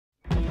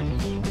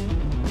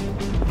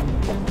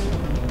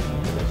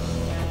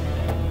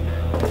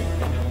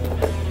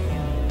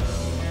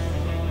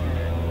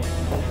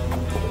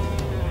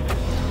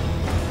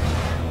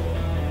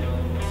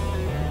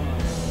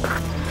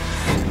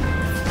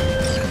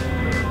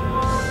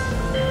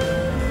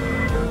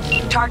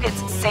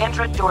Target's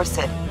Sandra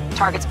Dorset.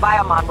 Target's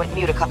biomon went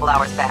mute a couple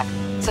hours back.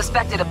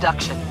 Suspected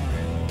abduction.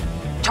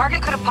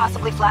 Target could have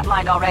possibly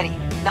flatlined already.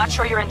 Not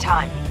sure you're in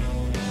time.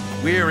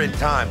 We're in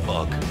time,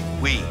 Bug.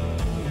 We.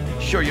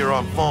 Sure you're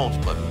on phones,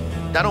 but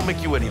that don't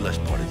make you any less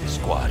part of this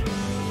squad.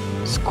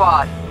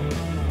 Squad.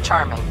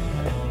 Charming.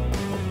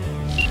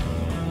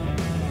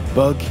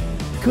 Bug,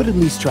 could at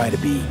least try to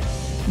be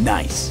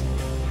nice.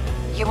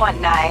 You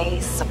want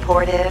nice,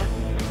 supportive?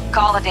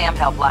 Call the damn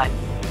helpline.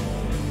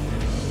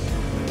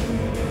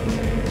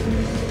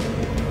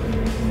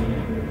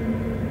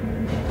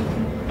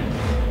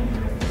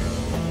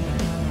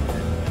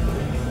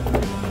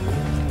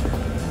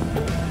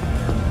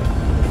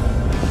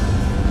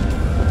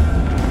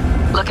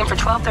 Looking for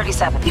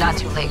 1237, not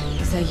too late.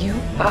 Is that you?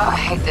 Ugh, I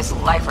hate this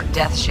life or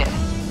death shit.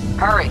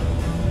 Hurry.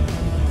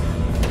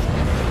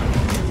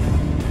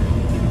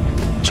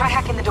 Try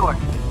hacking the door.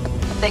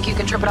 Think you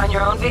can trip it on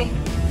your own, V?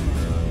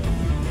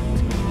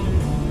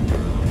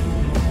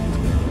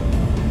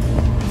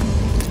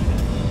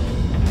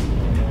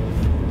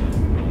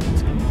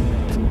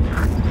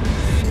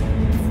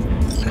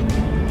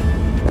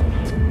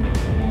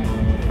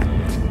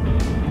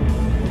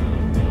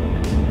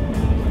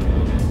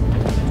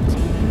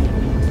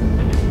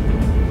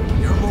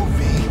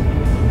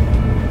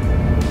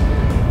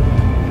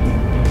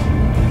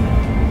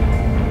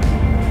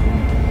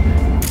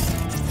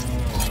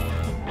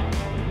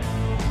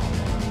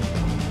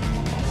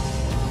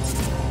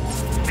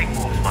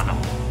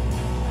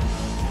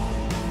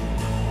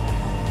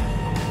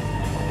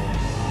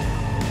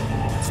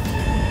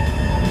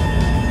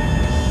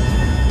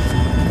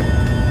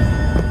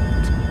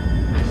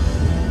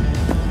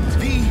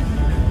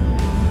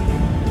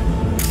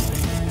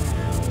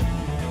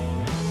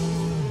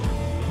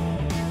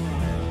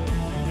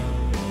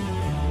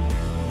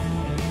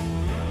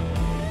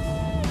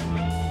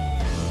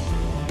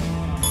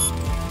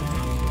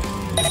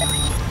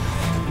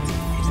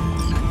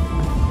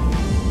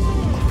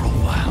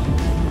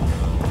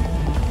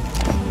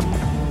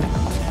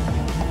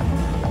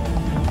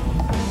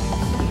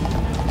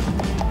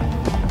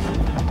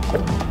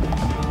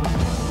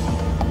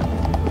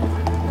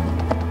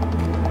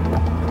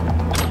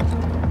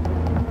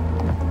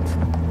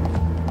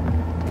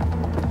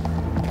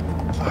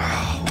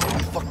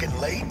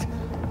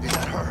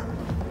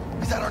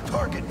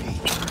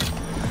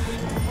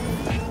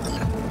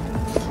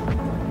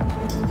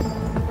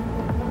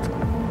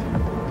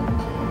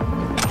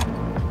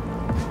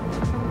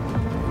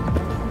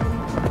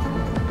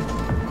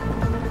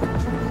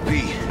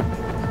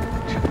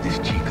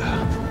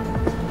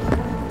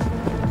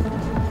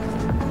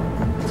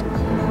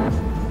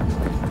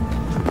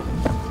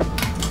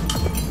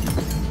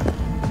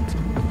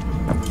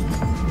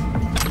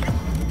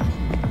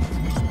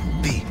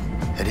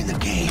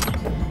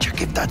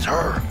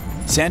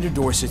 Sandra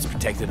Dorset's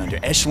protected under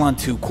Echelon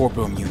 2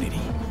 corporal immunity.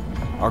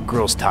 Our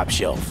girl's top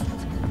shelf.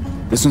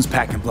 This one's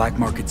packing black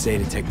market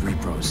Zeta Tech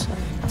repros.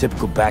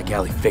 Typical back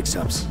alley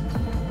fix-ups.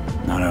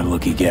 Not our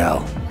lucky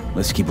gal.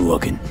 Let's keep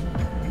looking.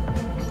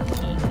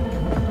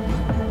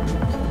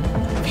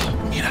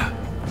 Mira,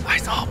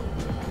 eyes up.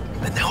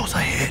 Pendejos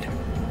ahead.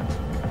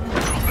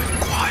 Drop it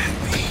quiet,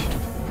 V.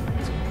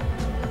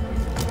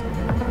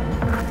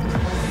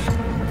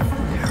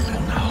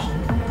 Careful now.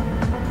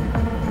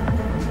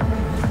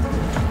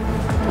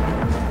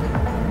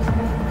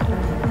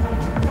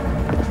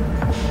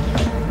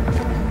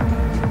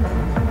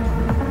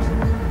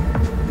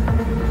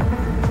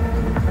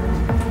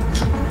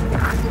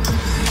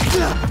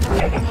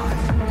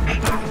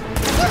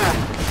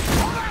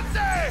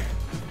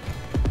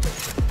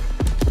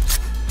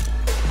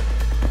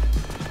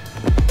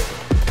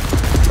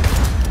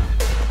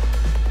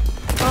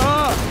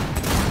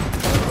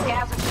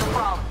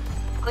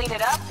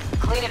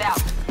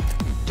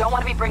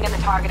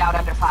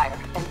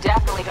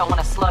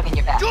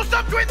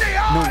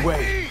 No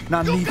way.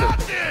 Not neither. You got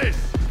this!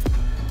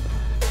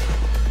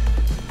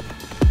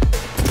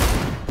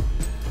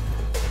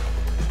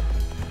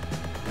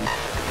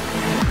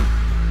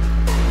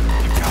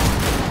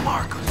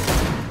 Marcus.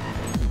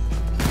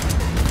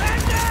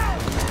 Stand down!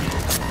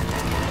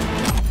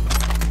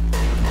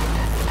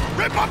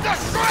 Rip up the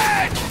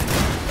shred!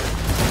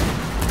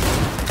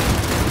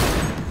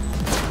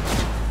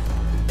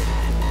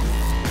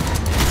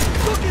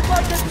 Looking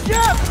like a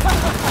gem!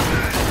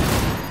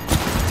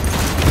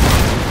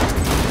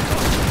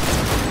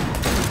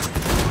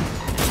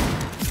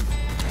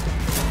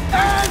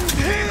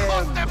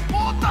 ¡Hijos de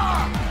puta!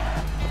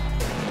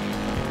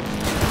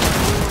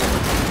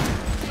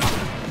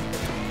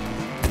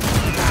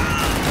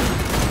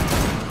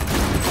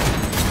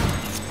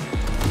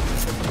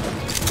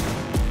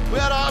 We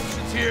had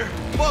options here.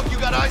 Bug, you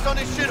got eyes on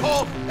this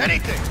shithole?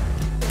 Anything?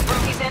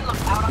 He's in, look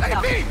out on the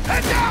left. Hey, B,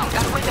 head down!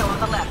 Got a window on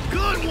the left.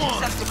 Good one!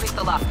 Steps to grease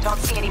the loft. Don't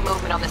see any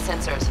movement on the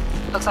sensors.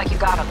 Looks like you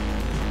got him.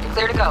 You're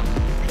clear to go.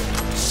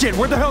 Shit,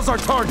 where the hell's our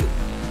target?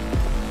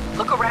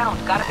 Look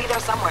around. Gotta be there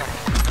somewhere.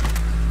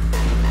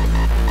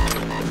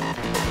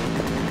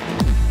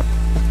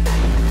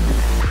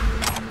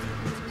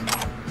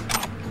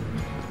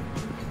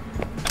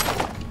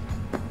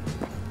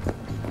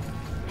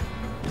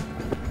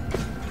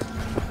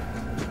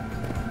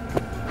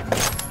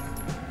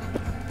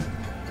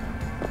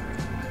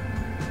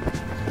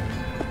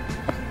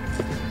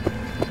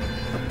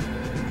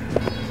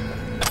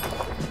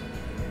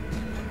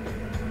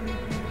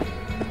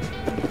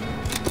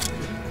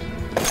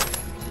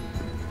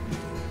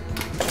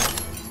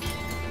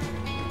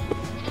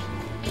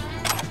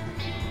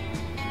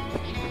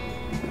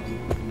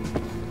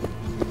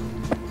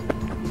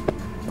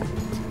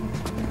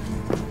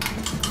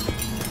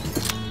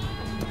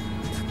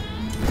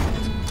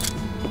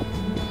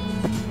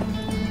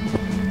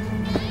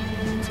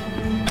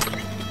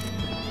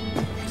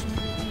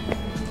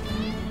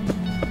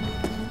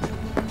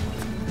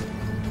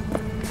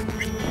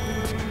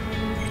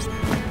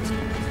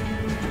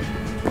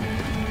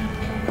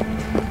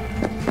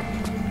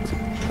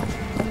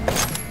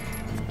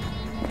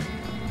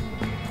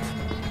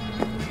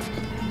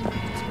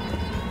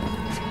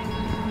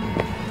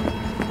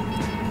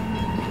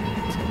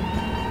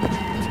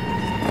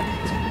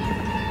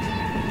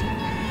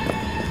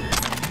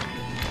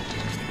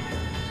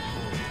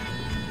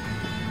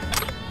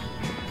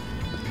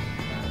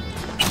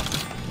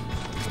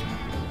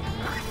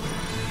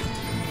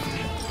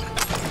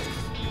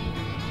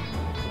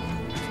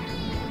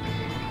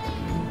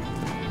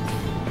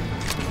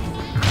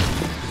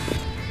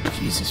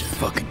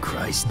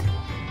 Christ.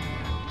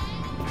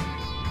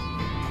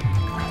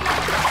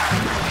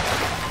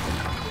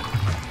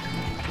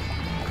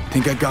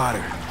 Think I got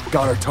her.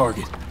 Got our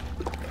target.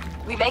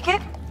 We make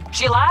it?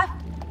 She alive?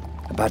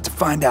 About to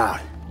find out.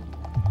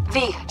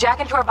 V, jack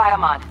into her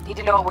biomon. Need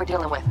to know what we're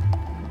dealing with.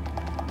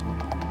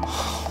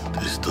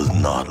 This does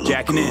not look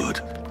Jacking good.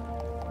 in.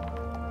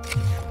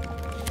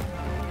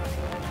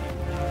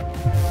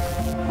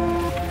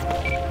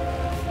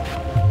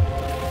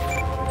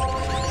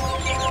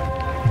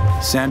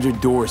 Sandra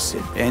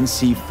Dorset,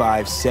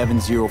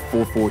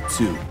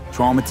 NC570442.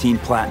 Traumatine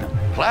Platinum.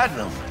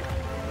 Platinum?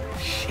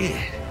 Shit.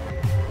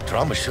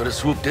 Trauma should have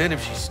swooped in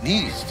if she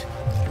sneezed.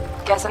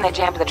 Guessing they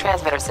jammed the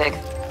transmitter, Sig.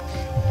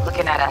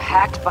 Looking at a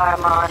hacked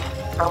biomon,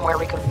 firmware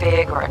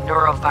reconfig, or a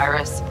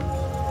neurovirus.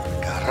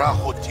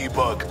 Carajo,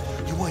 T-Bug.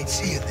 You ain't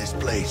seeing this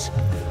place.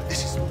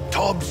 This is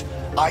tubs,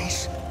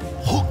 ice,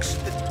 hooks,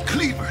 and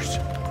cleavers.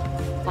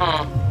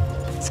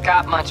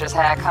 Scott Muncher's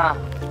hack, huh?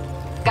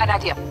 Got an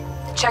idea.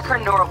 Check her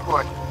neural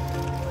cord.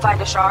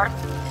 Find a shard?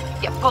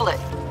 Yeah, pull it.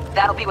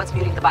 That'll be what's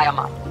muting the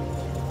biomon.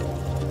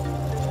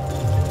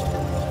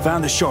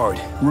 Found the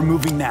shard.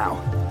 Removing now.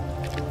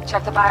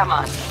 Check the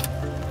biomon.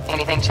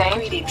 Anything change?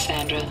 Greetings,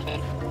 Sandra.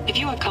 If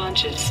you are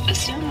conscious,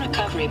 assume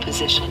recovery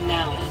position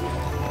now.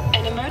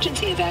 An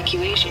emergency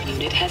evacuation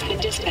unit has been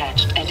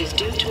dispatched and is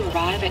due to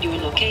arrive at your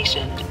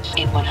location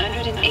in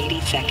 180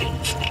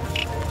 seconds.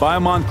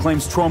 Biomon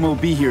claims trauma will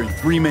be here in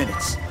 3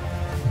 minutes.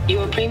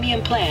 Your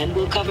premium plan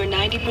will cover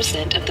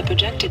 90% of the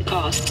projected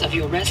costs of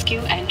your rescue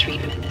and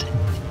treatment.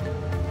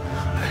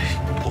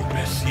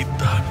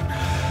 Pobrecita.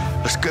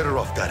 Let's get her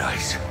off that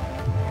ice.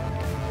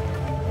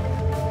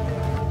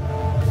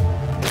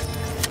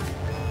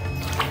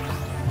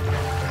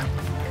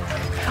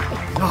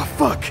 Oh,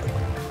 fuck.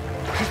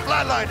 She's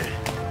flatlined.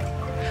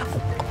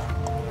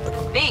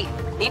 V,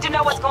 need to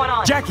know what's going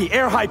on. Jackie,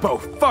 air hypo.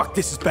 Fuck,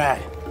 this is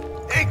bad.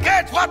 Hey,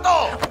 get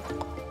Vato!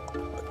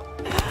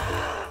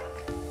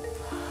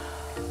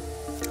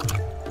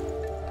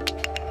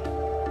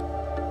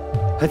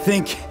 I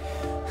think...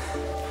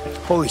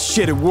 Holy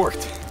shit, it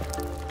worked.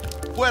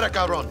 Fuera,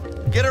 cabrón.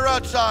 Get her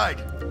outside.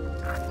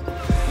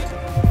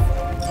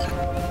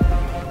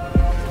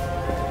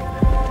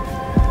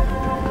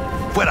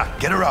 Fuera,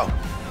 get her out.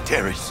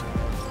 Terrace.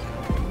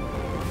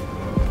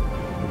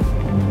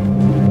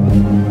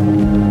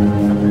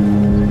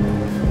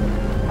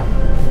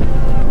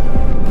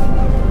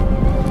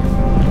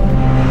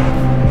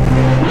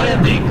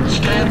 Landing.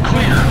 Stand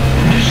clear.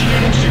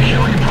 Initiating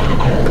security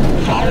protocol.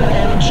 Follow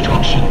all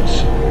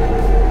instructions.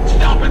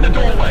 Stop in the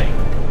doorway.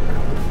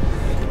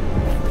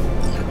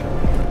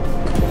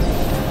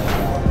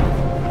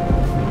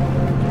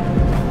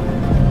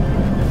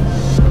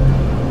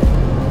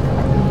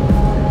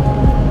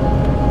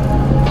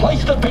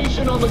 Place the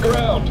patient on the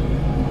ground.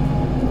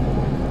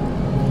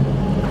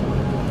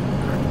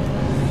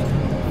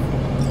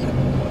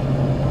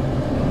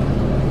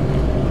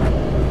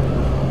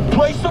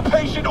 Place the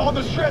patient on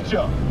the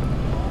stretcher.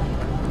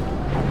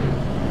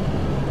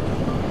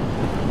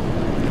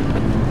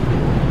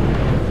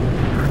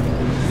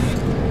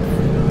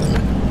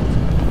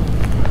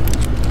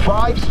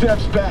 Five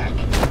steps back.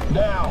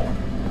 Now.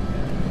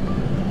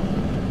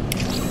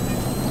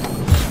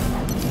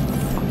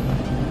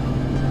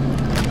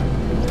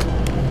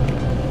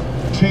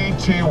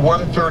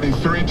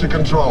 TT-133 to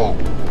control.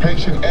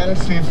 Patient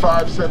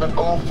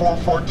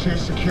NC570442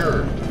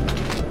 secured.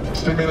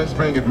 Stimulants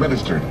being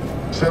administered.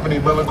 70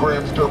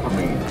 milligrams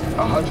dopamine,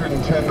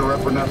 110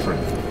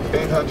 norepinephrine,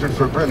 800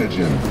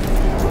 fibrinogen.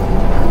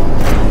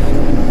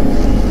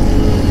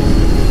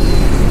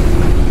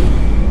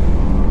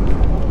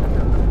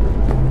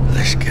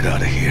 Let's get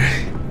out of here.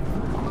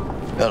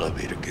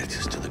 Elevator gets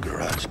us to the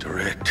garage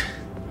direct.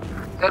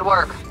 Good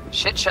work.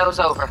 Shit show's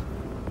over.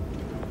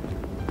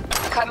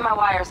 Cutting my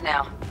wires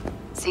now.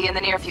 See you in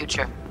the near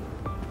future.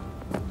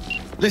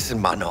 Listen,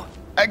 Mano.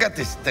 I got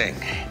this thing.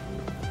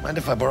 Mind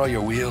if I borrow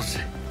your wheels?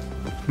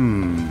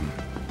 I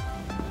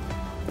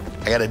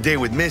got a date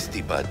with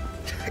Misty, but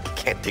I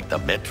can't take the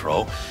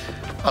metro.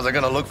 How's it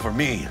gonna look for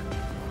me?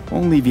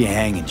 Won't leave you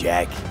hanging,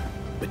 Jack.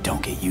 But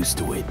don't get used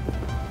to it.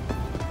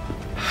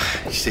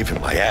 You're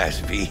saving my ass,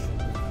 V.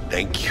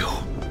 Thank you.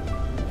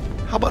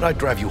 How about I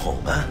drive you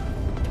home, huh?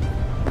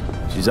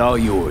 She's all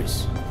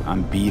yours.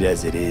 I'm beat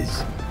as it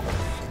is.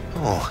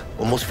 Oh,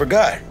 almost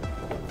forgot.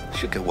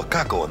 Should get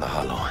Wakako on the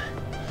holo.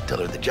 Tell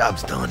her the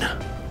job's done.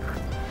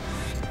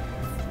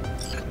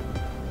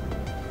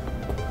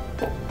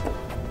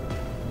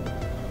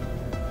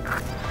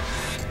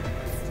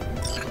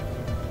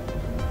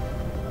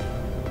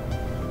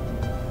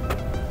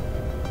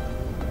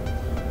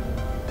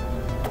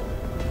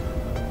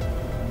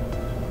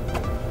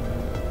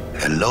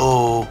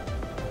 Hello?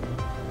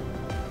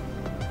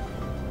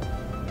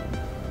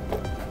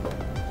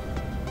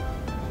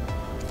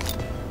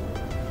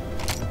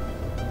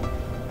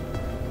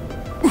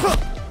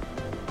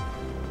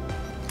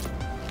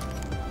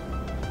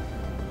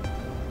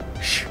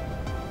 Shh.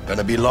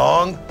 Gonna be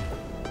long?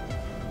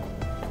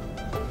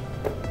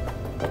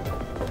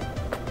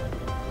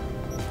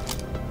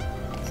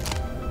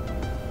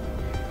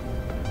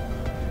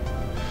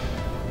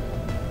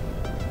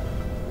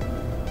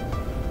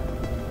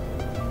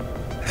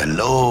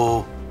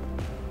 Hello?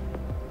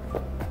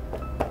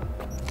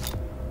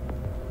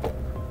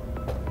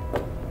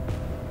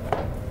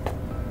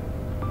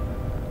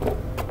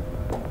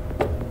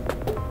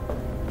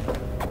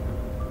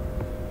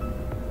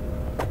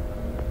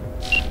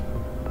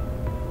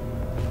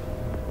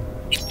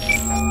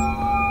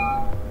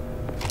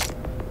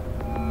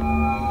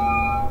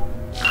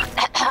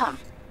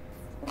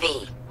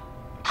 V,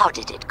 how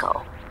did it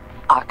go?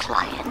 Our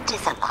client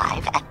is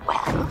alive and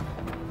well?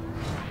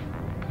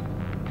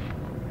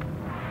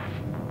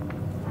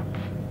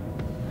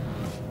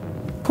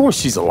 Of course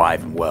she's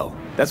alive and well.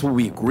 That's what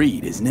we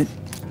agreed, isn't it?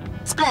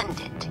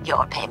 Splendid.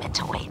 Your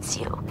payment awaits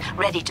you,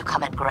 ready to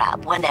come and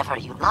grab whenever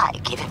you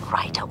like, even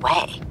right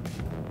away.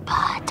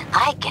 But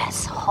I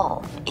guess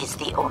home is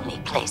the only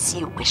place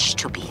you wish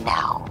to be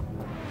now.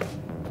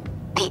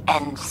 The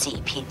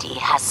NCPD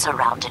has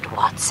surrounded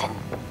Watson.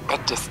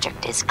 The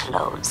district is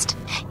closed.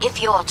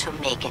 If you're to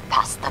make it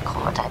past the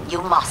cordon,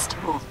 you must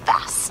move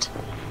fast.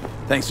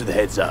 Thanks for the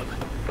heads up.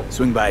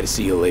 Swing by to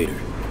see you later.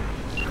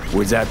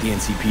 Word's out the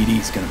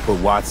NCPD's gonna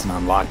put Watson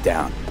on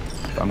lockdown.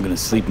 If I'm gonna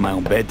sleep in my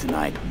own bed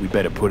tonight, we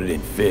better put it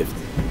in 5th.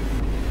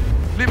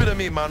 Leave it to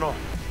me, mano.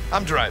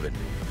 I'm driving.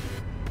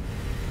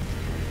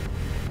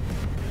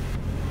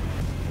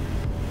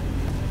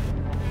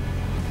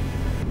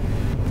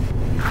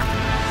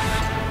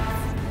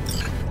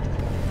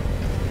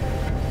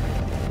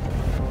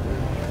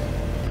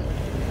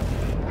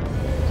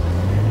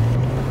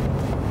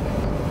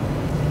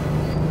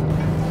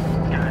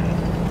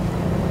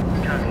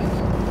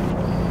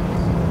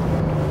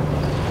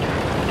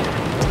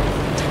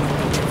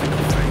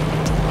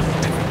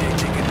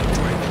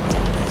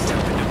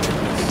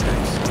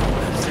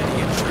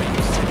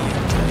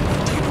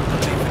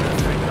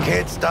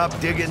 Can't stop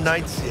digging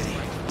Night City.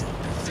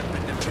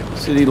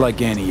 City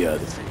like any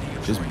other,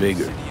 just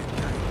bigger.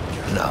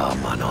 Nah,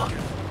 mano.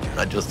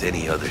 Not just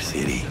any other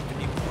city.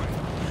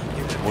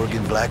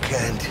 Morgan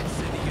Blackhand,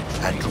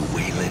 Andrew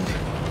Wayland,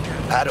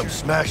 Adam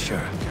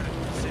Smasher.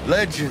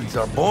 Legends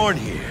are born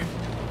here.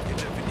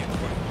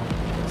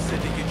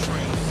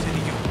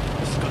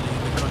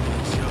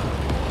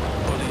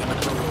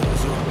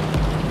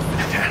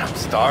 Man, I'm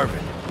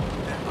starving.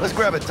 Let's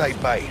grab a tight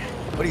bite.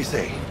 What do you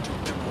say?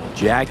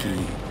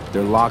 Jackie,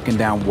 they're locking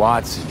down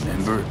Watson,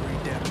 remember?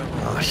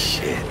 Oh,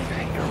 shit.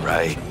 You're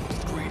right.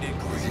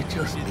 Is it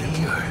just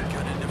me, or...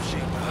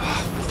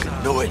 Oh,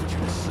 fucking knew it.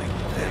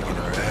 Dragging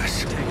our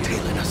ass,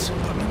 tailing us.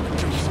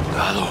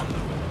 Galo,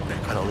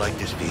 I don't like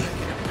this, V.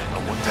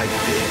 I'm one tight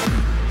bit.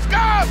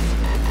 Scab!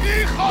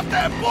 Hijo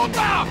de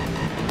puta!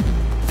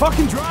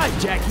 Fucking drive,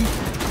 Jackie!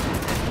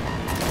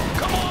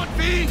 Come on,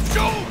 V!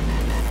 Shoot!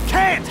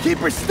 Can't! Keep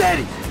her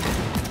steady!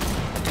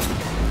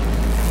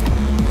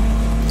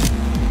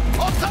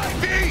 Hold tight,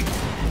 V!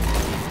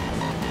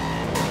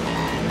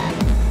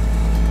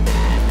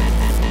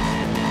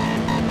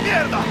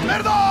 Mierda!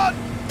 Perdón!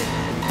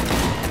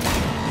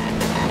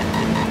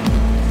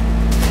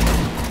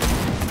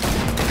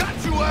 Got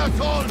you,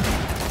 asshole!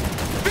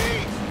 V!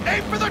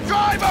 Aim for the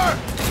driver!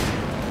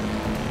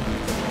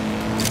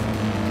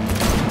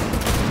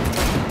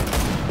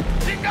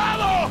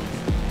 Chingado!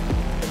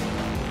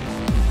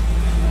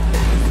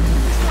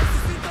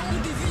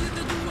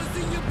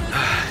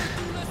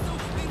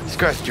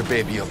 Scratched your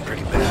baby up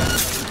pretty bad.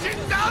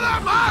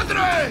 Chingada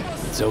madre!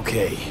 It's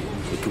okay.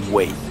 It can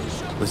wait.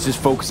 Let's just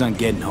focus on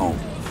getting home.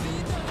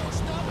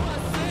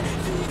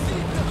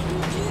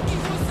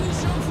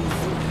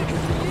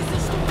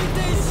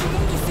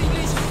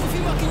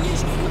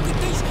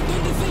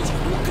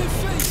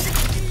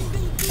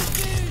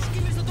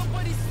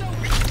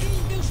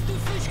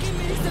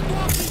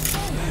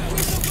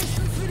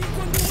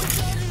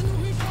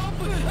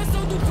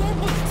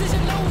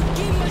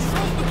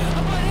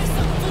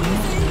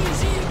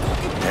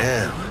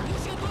 Damn.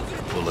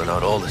 Pulling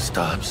out all the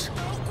stops.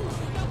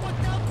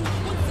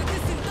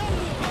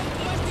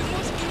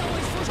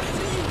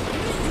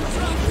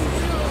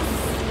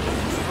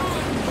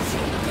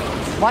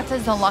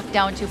 Watson's on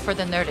lockdown to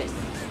further notice.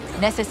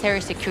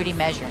 Necessary security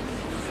measure.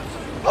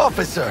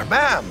 Officer,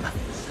 ma'am!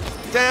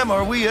 Damn,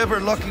 are we ever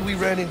lucky we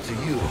ran into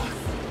you.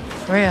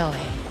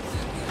 Really?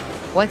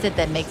 What's it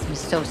that makes me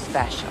so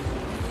special?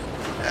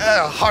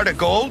 Heart of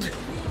gold?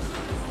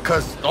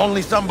 'Cause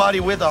only somebody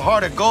with a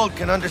heart of gold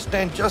can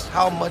understand just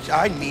how much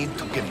I need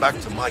to get back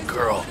to my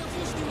girl.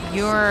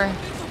 Your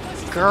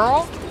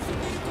girl?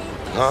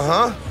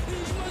 Uh-huh.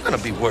 I'm gonna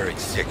be worried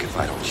sick if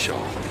I don't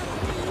show.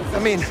 I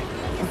mean,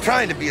 I'm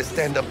trying to be a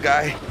stand-up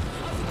guy.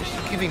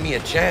 She's giving me a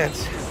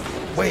chance.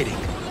 Waiting.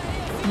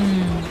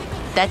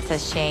 That's a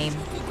shame.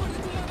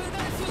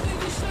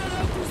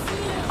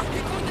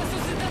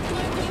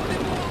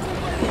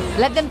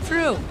 Let them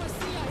through.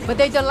 But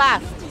they're the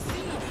last.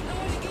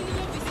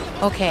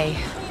 Okay,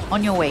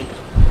 on your way.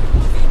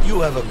 You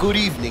have a good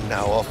evening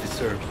now,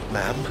 officer,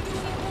 ma'am.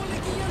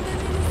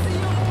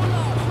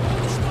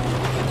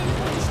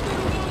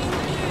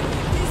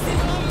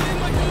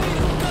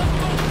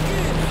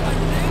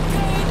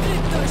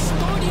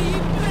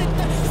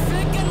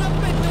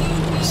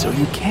 So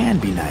you can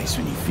be nice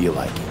when you feel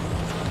like it.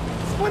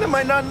 When am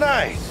I not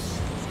nice?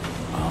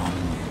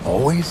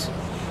 Always?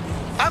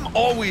 I'm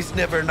always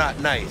never not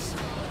nice.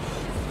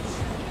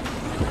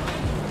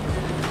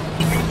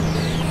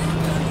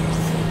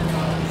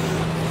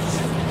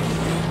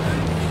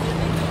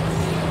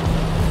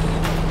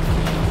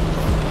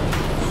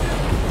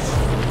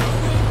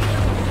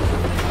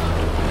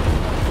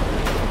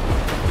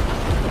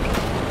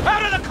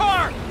 Out of the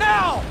car!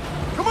 Now!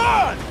 Come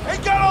on!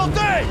 Ain't got all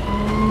day!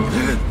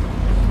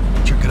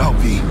 Check it out,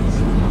 V.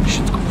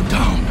 Shit's going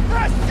down.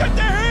 Press, get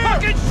there here!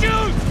 Fucking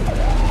shoot!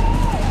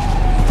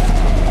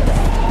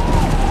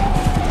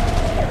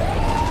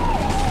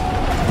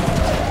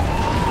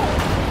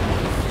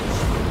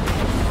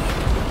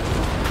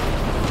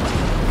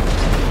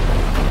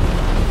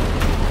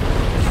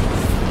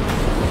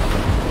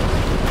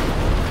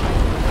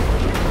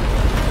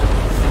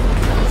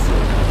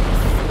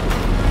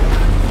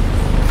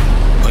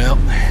 Well,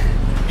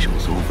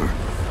 show's over.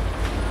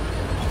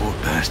 Poor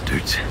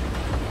bastards.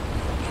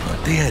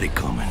 But they had it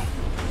coming.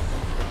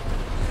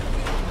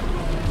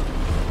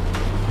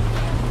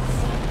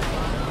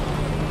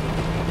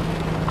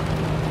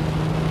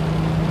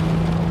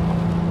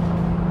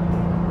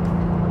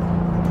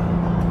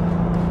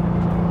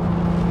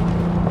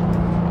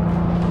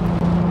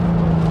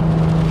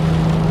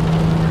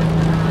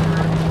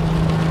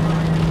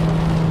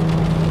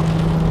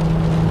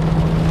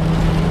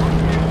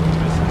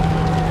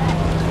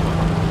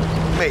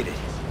 Made it.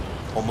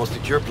 Almost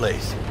at your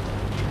place.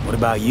 What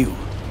about you?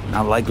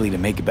 Not likely to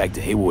make it back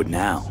to Haywood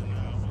now.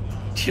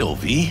 Chill,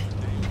 V.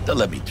 They'll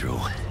let me through.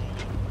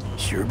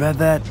 Sure about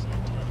that?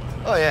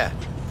 Oh yeah.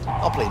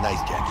 I'll play nice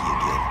Jackie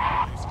again.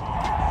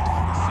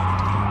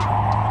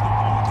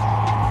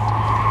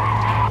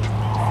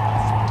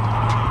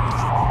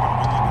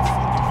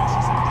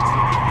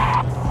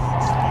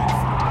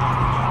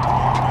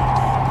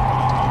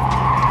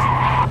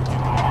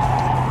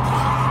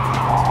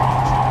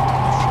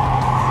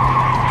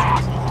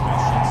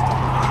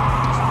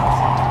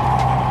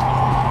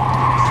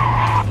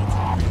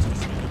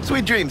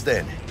 Sweet dreams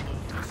then.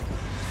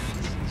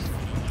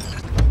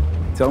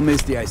 Tell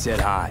Misty I said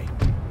hi.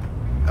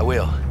 I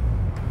will.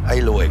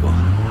 Ahí luego.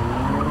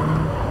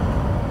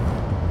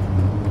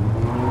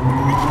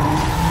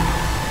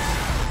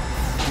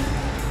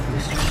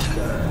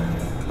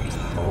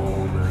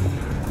 All night,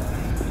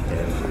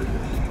 every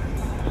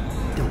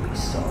night. Don't be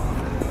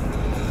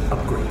soft.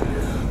 Upgrade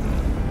now.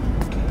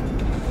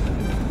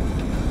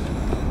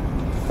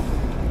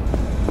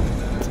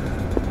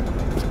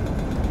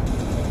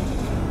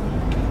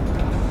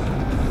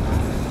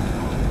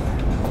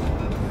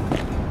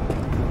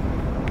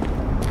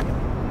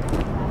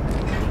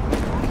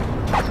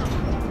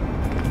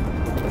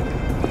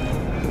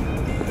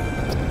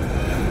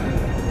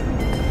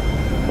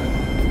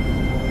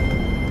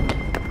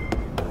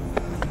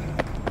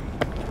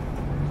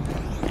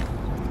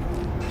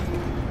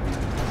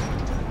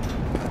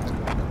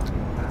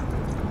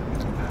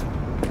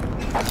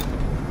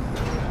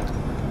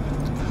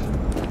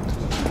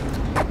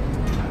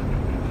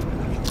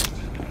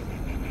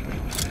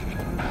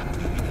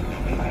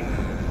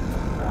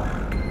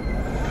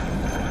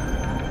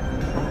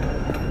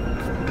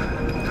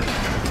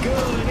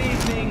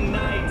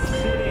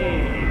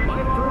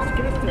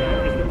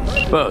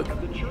 Bug.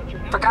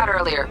 Forgot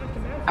earlier.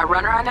 A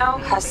runner I know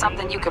has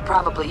something you could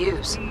probably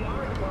use.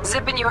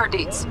 Zipping you her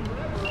deets.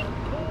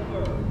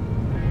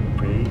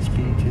 Praise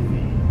be to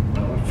thee,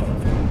 our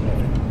Father in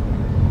heaven.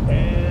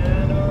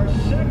 And our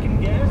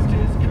second guest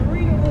is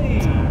Karina Lee,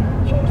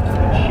 host of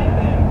the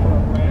Ship-In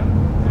program,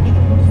 which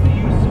promotes the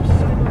use of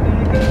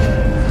cybernetic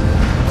agents.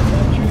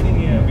 Love tuning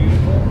in,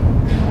 beautiful.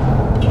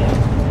 Thanks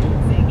for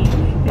having me.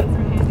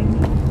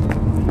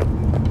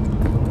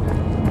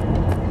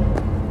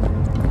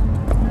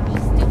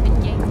 Stupid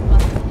game's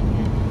busted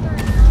again.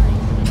 Third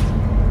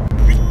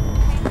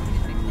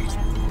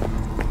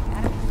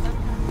time.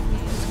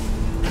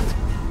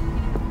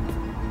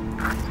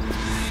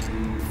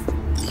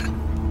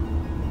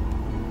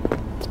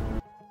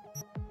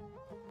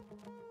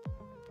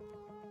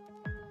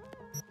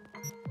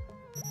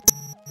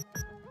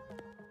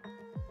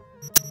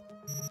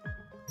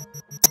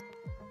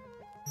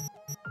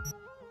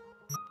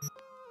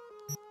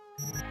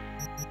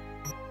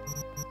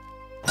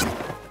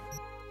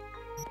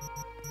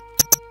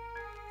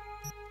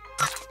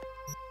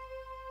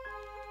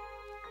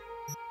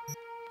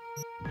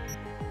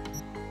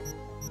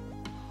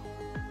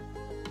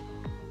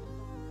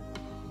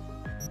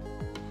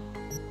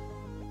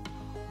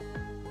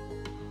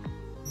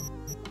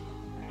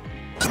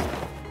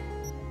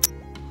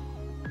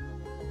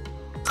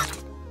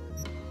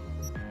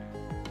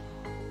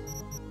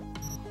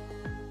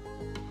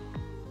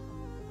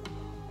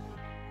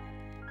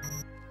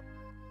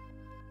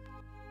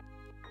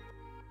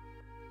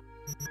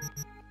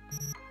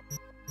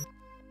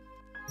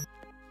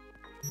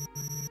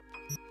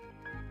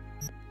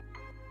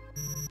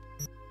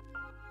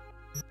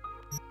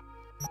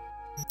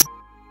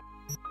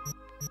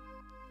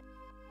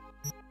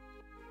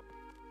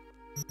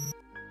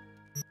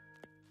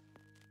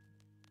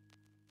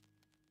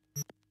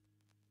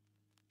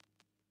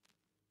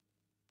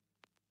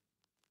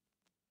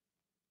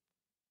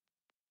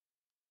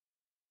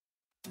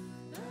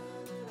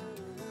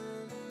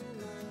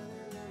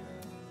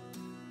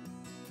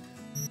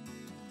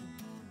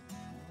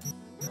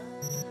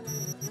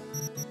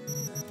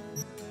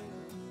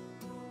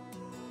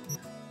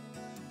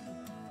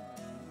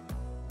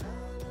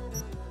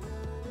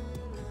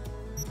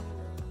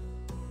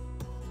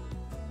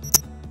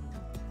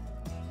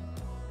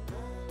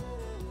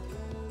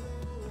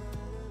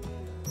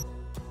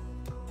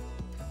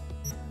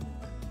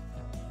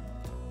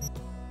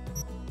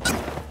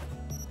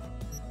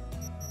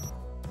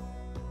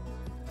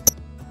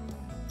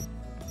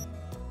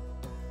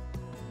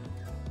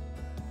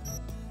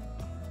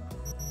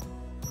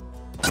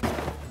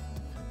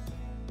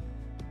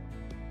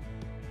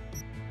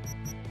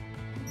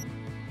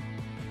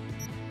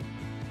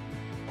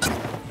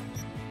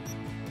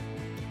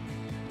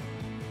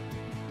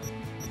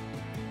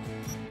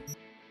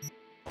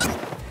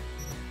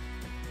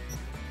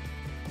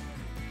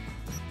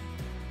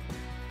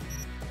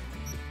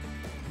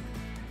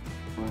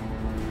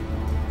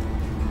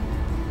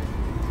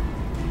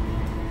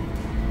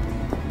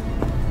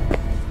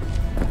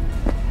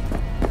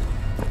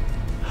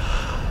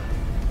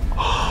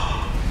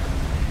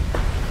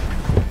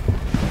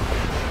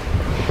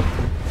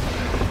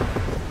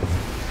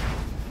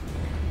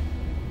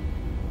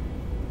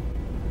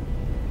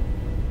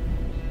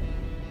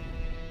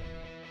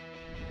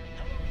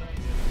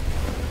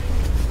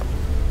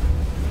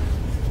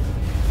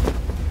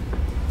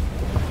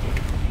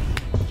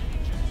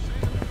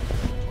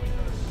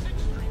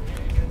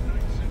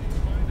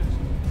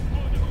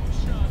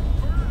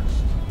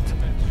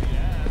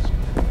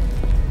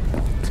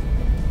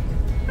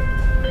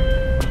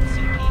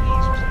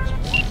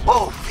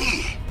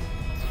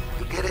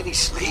 Any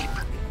sleep?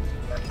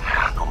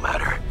 No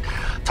matter.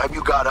 Time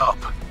you got up.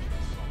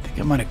 I think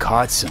I might have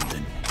caught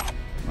something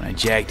when I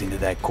jacked into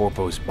that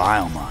Corpo's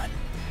biomon.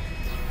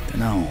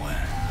 Dunno,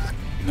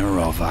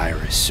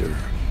 neurovirus or...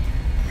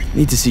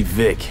 Need to see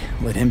Vic.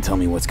 Let him tell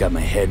me what's got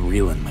my head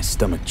reeling, my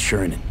stomach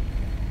churning.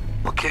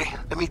 Okay,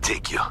 let me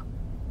take you.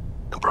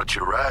 I brought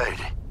you a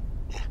ride.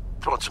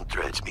 Throw on some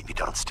threads, meet me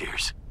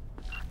downstairs.